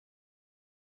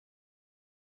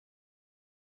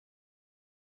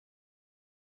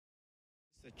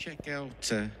Check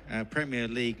out our Premier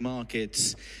League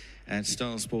markets at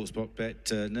Star Sportsbook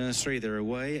Bet Nursery. They're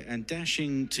away, and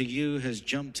Dashing to You has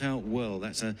jumped out well.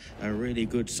 That's a really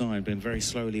good sign. Been very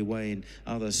slowly away in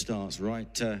other starts.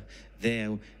 Right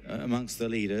there amongst the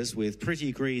leaders, with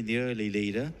Pretty Green the early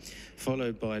leader,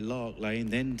 followed by Lark Lane,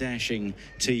 then Dashing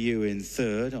to You in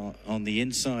third. On the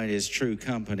inside is True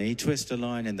Company, Twister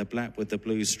Line in the black with the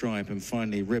blue stripe, and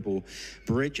finally Ribble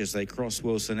Bridge as they cross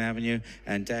Wilson Avenue,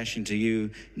 and Dashing to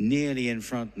You nearly in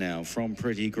front now from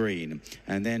Pretty Green.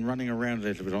 And then running around a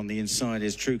little bit on the inside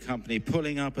is True Company.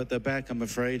 Pulling up at the back, I'm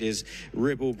afraid, is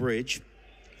Ribble Bridge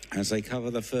as they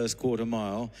cover the first quarter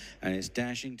mile, and it's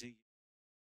Dashing to You.